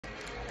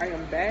I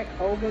am back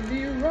over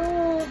the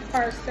road,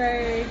 per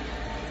se.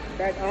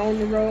 Back on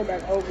the road,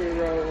 back over the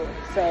road.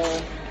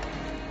 So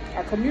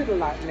I commute a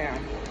lot now,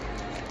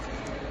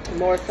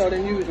 more so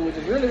than usual, which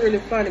is really, really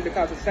funny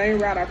because the same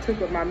route I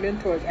took with my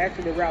mentor is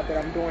actually the route that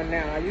I'm doing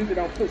now. I usually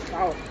don't put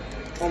salt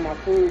on my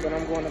food, but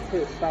I'm going to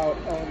put salt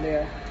on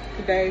there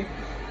today,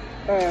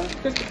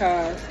 just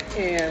because.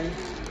 And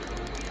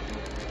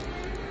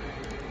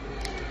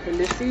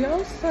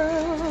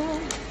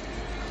delicioso,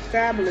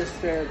 fabulous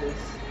service.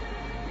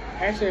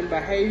 Actually in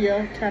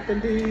Bahia, Captain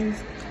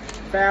D's,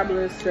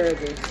 fabulous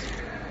service.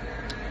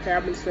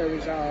 Fabulous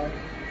service, y'all.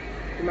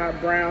 My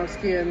brown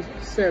skinned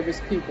service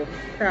people,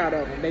 proud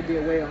of them. They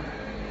did well.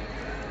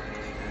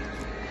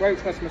 Great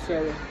customer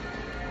service.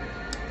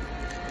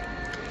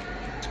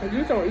 I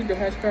usually don't eat the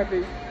hush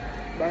puppy,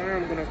 but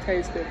I'm gonna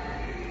taste it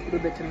a little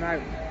bit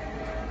tonight.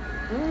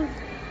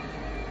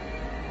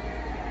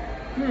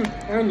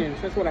 Onions,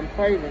 that's what I'm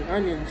craving,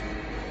 onions.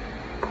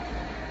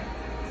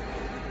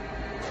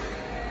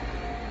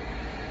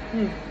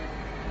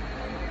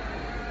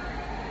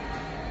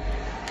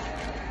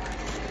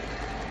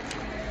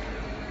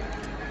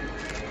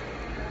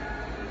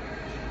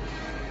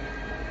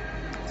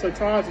 So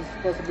Charles is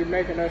supposed to be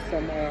making us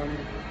some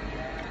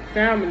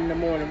salmon in the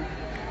morning.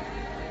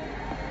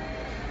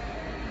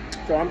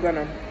 So I'm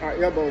gonna, our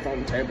elbows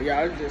on the table,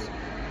 y'all, it's just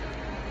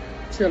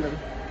chilling.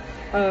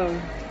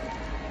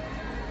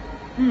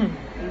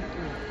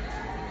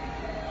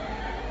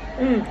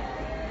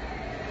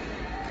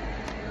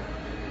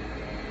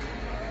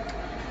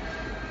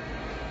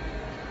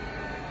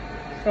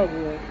 So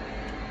good.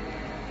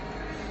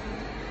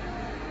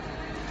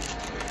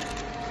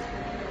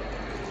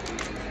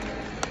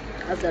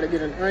 I've got to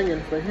get an onion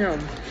for him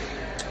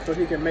so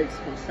he can make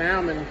some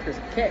salmon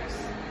croquettes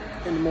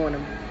in the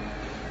morning.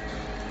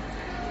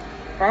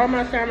 All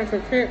my salmon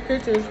croquette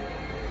pictures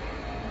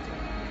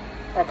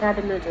are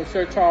compliments of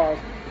Sir Charles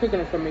cooking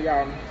them for me,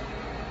 y'all.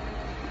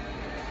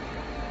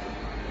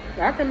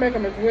 I can make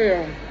them as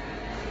well.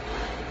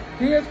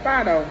 He is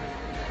fine though.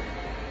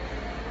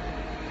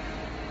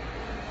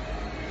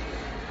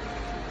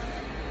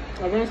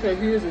 I wouldn't say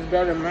his is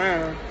better than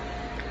mine.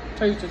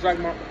 Tastes just like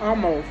my,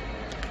 almost.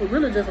 But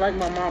really just like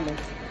my mama's.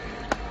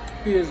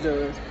 His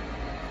does.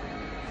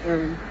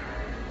 And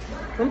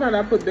sometimes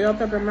I put bell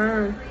pepper in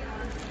mine.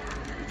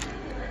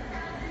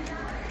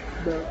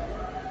 But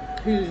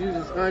he just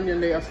uses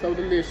onion. They are so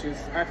delicious.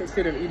 I can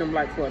sit and eat them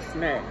like for a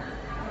snack.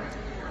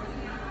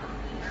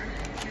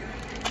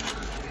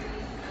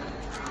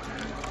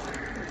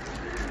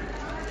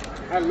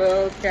 I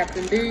love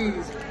Captain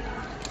D's.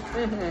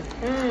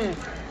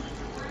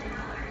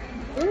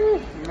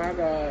 Oh my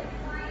God.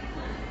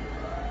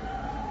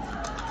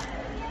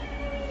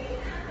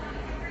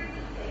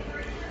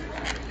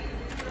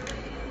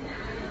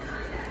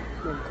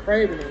 I'm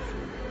craving it.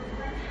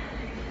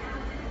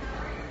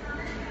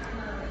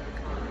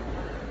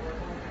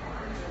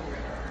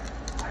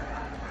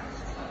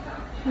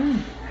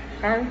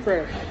 I'm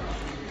fresh.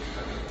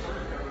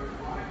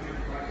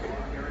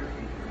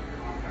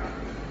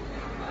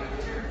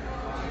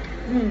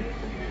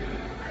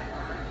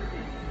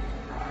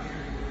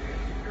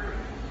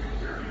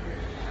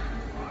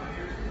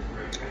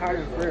 Hot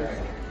and fresh.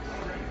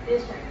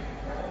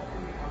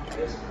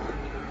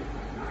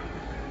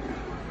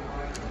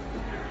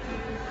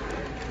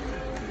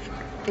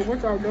 So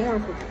what y'all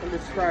doing for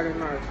this Friday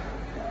night?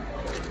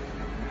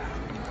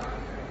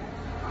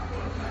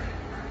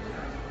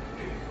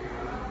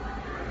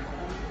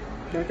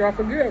 Don't y'all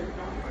forget,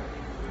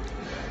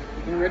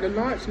 we're ready to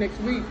launch next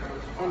week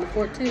on the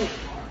 14th.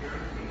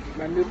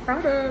 My new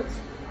products.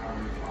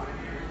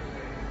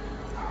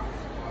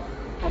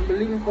 I'm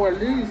believing for at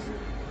least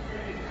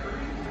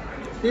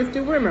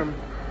 50 women.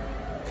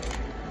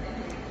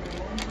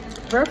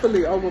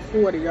 Preferably over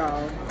 40,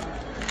 y'all.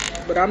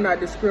 But I'm not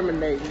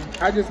discriminating.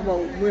 I just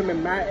want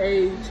women my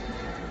age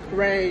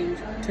range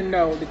to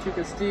know that you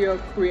can still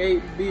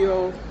create,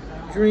 build,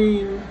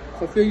 dream,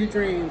 fulfill your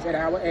dreams at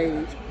our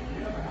age.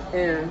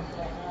 And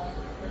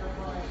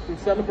in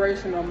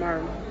celebration of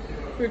my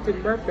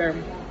 50th birthday,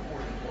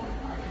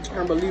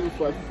 I'm believing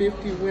for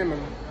 50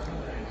 women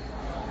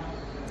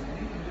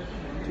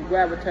to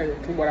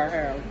gravitate to what I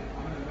have.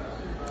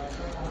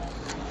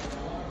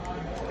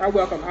 I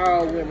welcome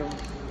all women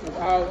of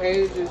all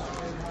ages.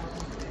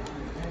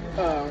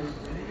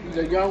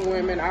 The young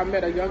women, I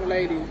met a young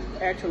lady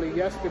actually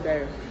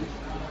yesterday.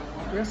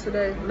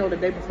 No, the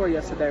day before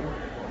yesterday.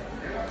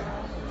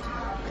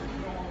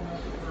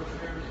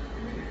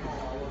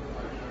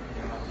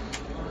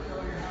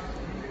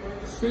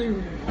 She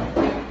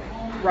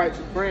writes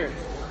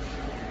grants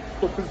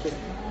for people.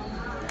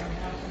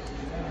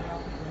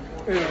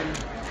 And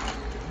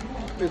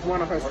it's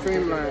one of her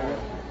streamlines.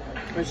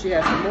 And she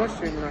has some more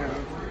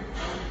streamlines.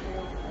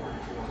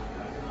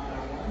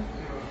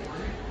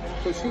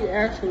 So she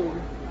actually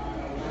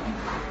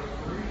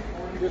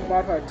just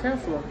bought her a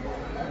Tesla.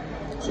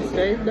 She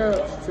saved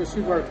up, so she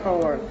worked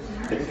hard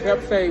and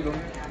kept saving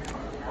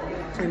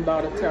and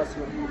bought a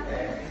Tesla.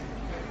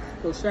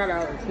 So shout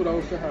out and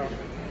kudos to her.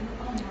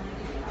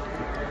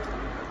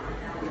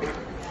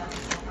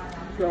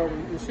 So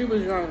when she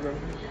was younger,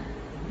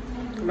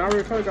 and I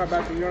already told you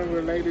about the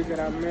younger ladies that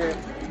I met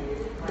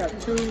about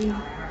 2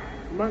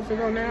 months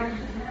ago now,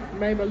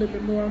 maybe a little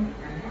bit more,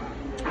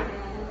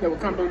 that were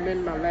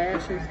complimenting my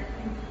lashes.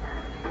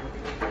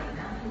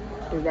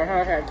 If I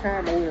had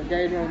time, I would have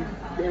gave them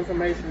the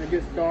information to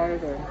get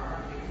started or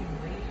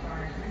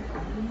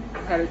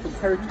how they could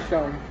purchase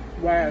them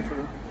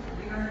wisely.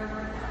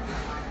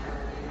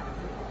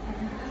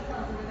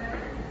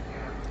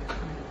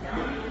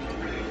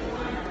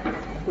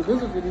 So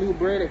this is the new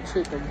breaded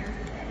chicken.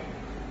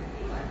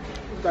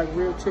 It's like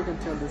real chicken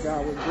tenders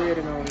out with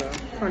breading on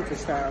the country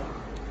style.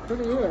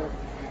 Pretty good.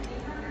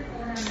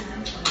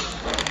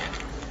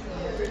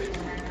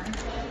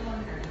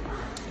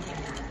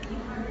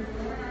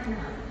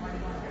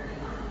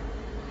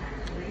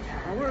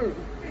 Alright.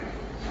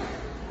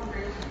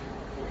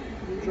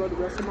 Enjoy the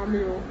rest of my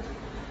meal.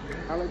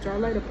 I'll let y'all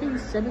later.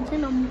 Peace.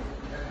 17 of them.